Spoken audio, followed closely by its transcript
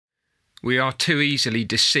We are too easily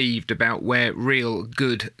deceived about where real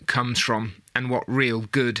good comes from and what real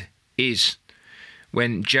good is.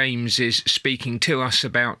 When James is speaking to us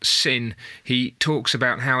about sin, he talks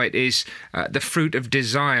about how it is the fruit of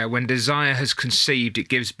desire. When desire has conceived, it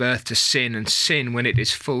gives birth to sin, and sin, when it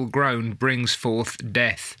is full grown, brings forth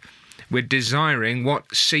death. We're desiring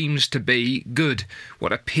what seems to be good,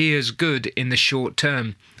 what appears good in the short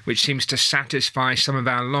term, which seems to satisfy some of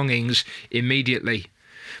our longings immediately.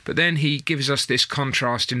 But then he gives us this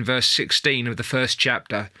contrast in verse 16 of the first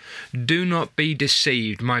chapter. Do not be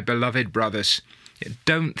deceived, my beloved brothers.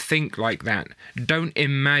 Don't think like that. Don't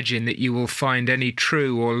imagine that you will find any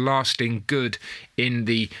true or lasting good in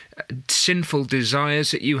the sinful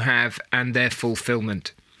desires that you have and their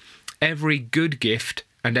fulfillment. Every good gift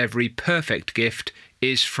and every perfect gift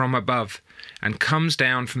is from above and comes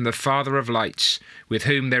down from the Father of lights, with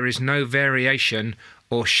whom there is no variation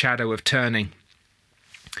or shadow of turning.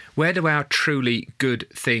 Where do our truly good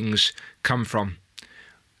things come from?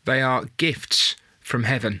 They are gifts from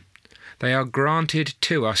heaven. They are granted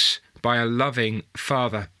to us by a loving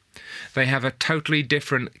Father. They have a totally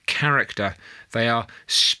different character. They are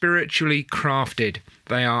spiritually crafted.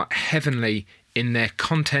 They are heavenly in their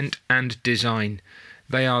content and design.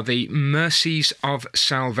 They are the mercies of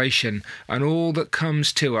salvation and all that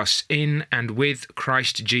comes to us in and with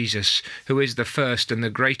Christ Jesus, who is the first and the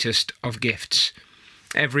greatest of gifts.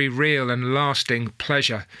 Every real and lasting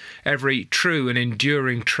pleasure, every true and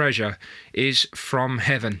enduring treasure is from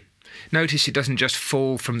heaven. Notice it doesn't just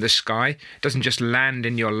fall from the sky, it doesn't just land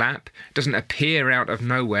in your lap, it doesn't appear out of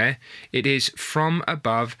nowhere. It is from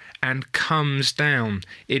above and comes down.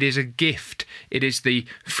 It is a gift. It is the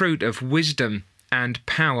fruit of wisdom and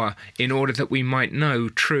power in order that we might know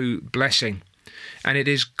true blessing. And it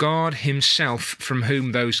is God himself from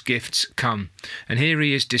whom those gifts come. And here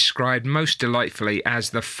he is described most delightfully as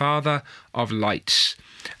the Father of lights.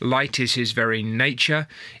 Light is his very nature.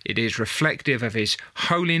 It is reflective of his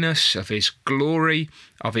holiness, of his glory,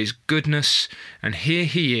 of his goodness. And here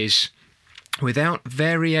he is, without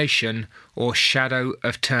variation or shadow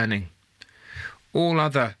of turning. All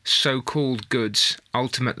other so-called goods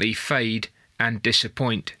ultimately fade and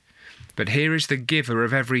disappoint. But here is the giver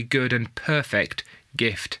of every good and perfect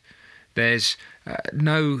gift. There's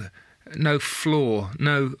no flaw,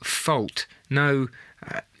 no fault, no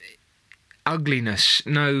ugliness,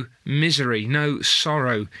 no misery, no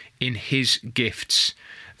sorrow in his gifts.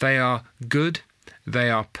 They are good, they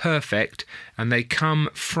are perfect, and they come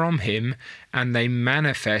from him, and they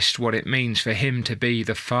manifest what it means for him to be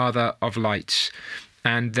the Father of lights.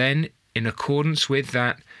 And then, in accordance with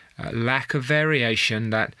that lack of variation,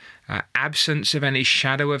 that absence of any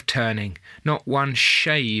shadow of turning, not one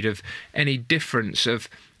shade of any difference of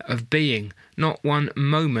being, not one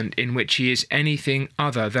moment in which he is anything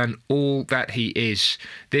other than all that he is.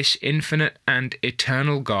 This infinite and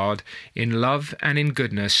eternal God, in love and in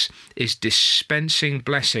goodness, is dispensing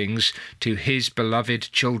blessings to his beloved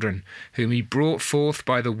children, whom he brought forth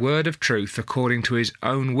by the word of truth according to his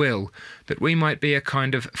own will, that we might be a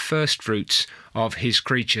kind of firstfruits of his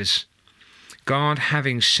creatures. God,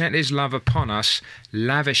 having set his love upon us,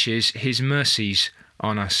 lavishes his mercies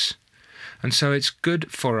on us. And so it's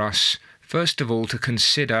good for us, first of all, to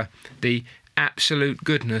consider the absolute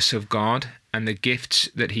goodness of God and the gifts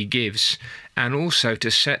that he gives, and also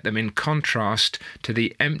to set them in contrast to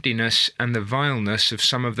the emptiness and the vileness of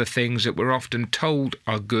some of the things that we're often told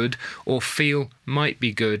are good or feel might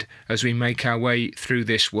be good as we make our way through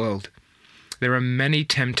this world. There are many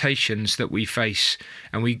temptations that we face,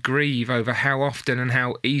 and we grieve over how often and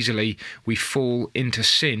how easily we fall into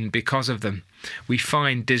sin because of them. We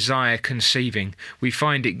find desire conceiving, we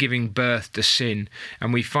find it giving birth to sin,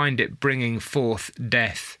 and we find it bringing forth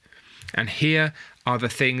death. And here are the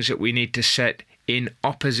things that we need to set in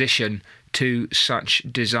opposition to such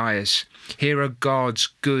desires. Here are God's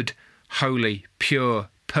good, holy, pure,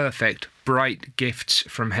 perfect, bright gifts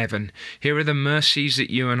from heaven. Here are the mercies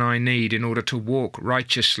that you and I need in order to walk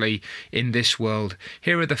righteously in this world.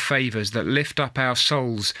 Here are the favours that lift up our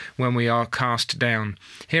souls when we are cast down.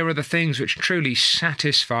 Here are the things which truly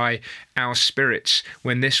satisfy our spirits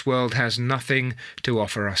when this world has nothing to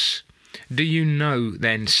offer us. Do you know,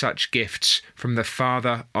 then, such gifts from the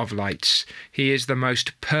Father of lights? He is the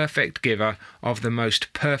most perfect giver of the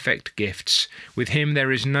most perfect gifts. With him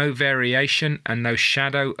there is no variation and no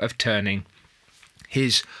shadow of turning.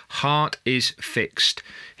 His heart is fixed.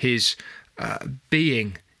 His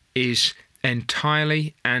being is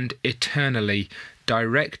entirely and eternally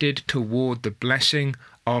directed toward the blessing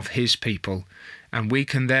of his people. And we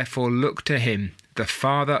can therefore look to him, the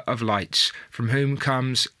Father of lights, from whom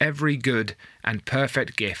comes every good and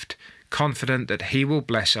perfect gift, confident that he will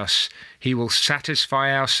bless us, he will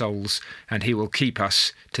satisfy our souls, and he will keep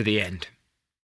us to the end.